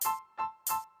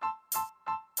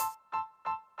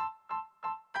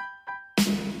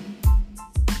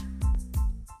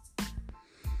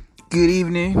Good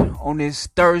evening on this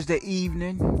Thursday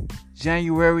evening,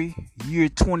 January, year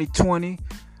 2020.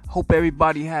 Hope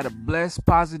everybody had a blessed,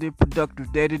 positive,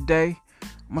 productive day today.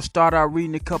 I'm going to start out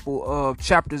reading a couple of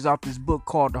chapters out this book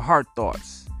called The Heart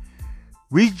Thoughts.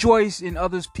 Rejoice in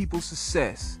others people's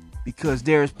success because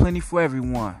there is plenty for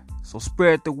everyone, so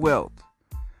spread the wealth.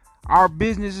 Our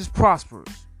business is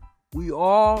prosperous. We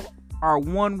all are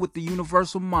one with the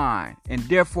universal mind, and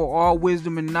therefore all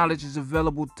wisdom and knowledge is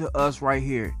available to us right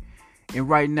here. And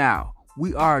right now,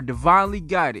 we are divinely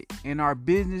guided and our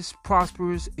business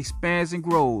prospers, expands, and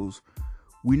grows.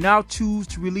 We now choose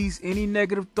to release any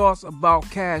negative thoughts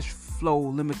about cash flow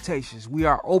limitations. We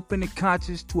are open and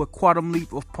conscious to a quantum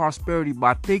leap of prosperity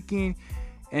by thinking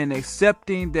and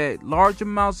accepting that large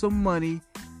amounts of money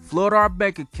flood our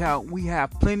bank account. We have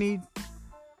plenty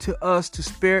to us to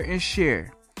spare and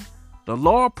share. The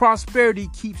law of prosperity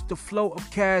keeps the flow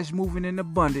of cash moving in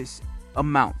abundance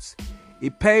amounts.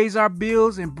 It pays our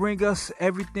bills and brings us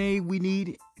everything we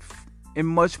need and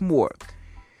much more.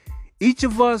 Each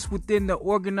of us within the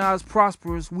organized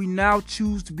prosperous, we now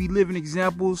choose to be living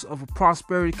examples of a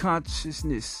prosperity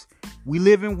consciousness. We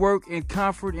live and work in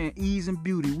comfort and ease and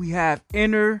beauty. We have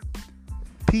inner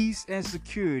peace and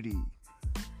security.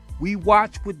 We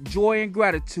watch with joy and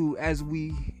gratitude as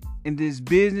we in this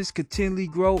business continually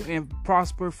grow and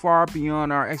prosper far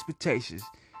beyond our expectations.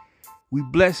 We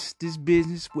bless this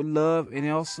business with love and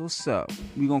also self.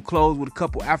 We're going to close with a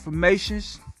couple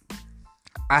affirmations.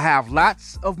 I have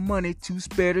lots of money to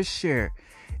spare to share.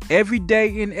 Every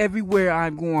day and everywhere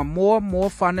I'm going more and more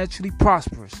financially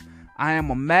prosperous. I am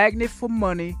a magnet for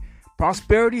money.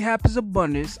 Prosperity happens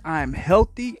abundance. I am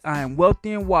healthy. I am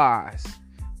wealthy and wise.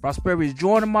 Prosperity is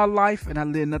joy in my life and I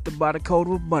live nothing but a code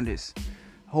of abundance.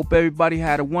 Hope everybody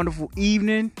had a wonderful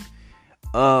evening.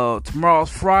 Tomorrow's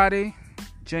Friday.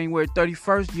 January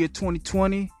 31st, year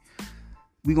 2020.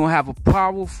 We're going to have a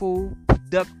powerful,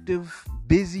 productive,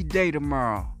 busy day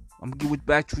tomorrow. I'm going to get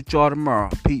back with y'all tomorrow.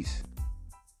 Peace.